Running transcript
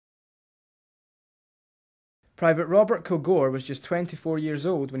Private Robert Kilgour was just 24 years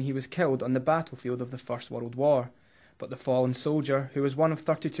old when he was killed on the battlefield of the First World War. But the fallen soldier, who was one of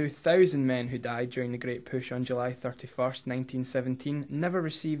 32,000 men who died during the Great Push on July 31st, 1917, never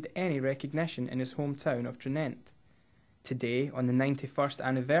received any recognition in his hometown of Tranent. Today, on the 91st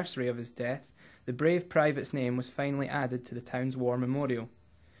anniversary of his death, the brave private's name was finally added to the town's war memorial.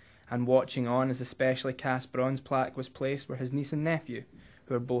 And watching on as the specially cast bronze plaque was placed were his niece and nephew,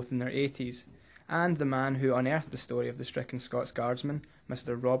 who are both in their 80s, and the man who unearthed the story of the stricken Scots Guardsman,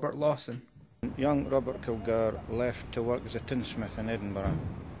 Mr. Robert Lawson. Young Robert Kilgour left to work as a tinsmith in Edinburgh,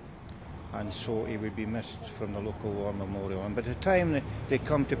 and so he would be missed from the local war memorial. And by the time they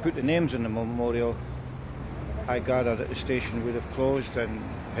come to put the names in the memorial, I gathered that the station would have closed, and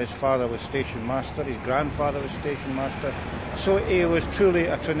his father was station master, his grandfather was station master, so he was truly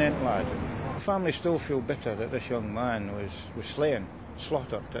a Tranent lad. The family still feel bitter that this young man was slain,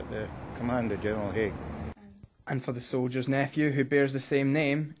 slaughtered at the command of General Haig. And for the soldier's nephew, who bears the same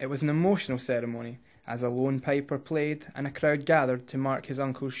name, it was an emotional ceremony, as a lone piper played and a crowd gathered to mark his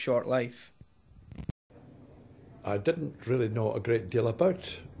uncle's short life. I didn't really know a great deal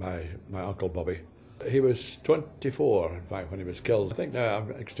about my Uncle Bobby. He was 24, in fact, when he was killed. I think now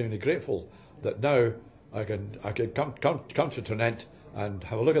I'm extremely grateful that now I can come to Tranent and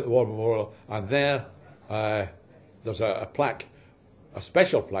have a look at the War Memorial, and there there's a plaque, a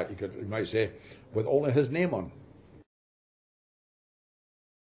special plaque, you might say, with only his name on.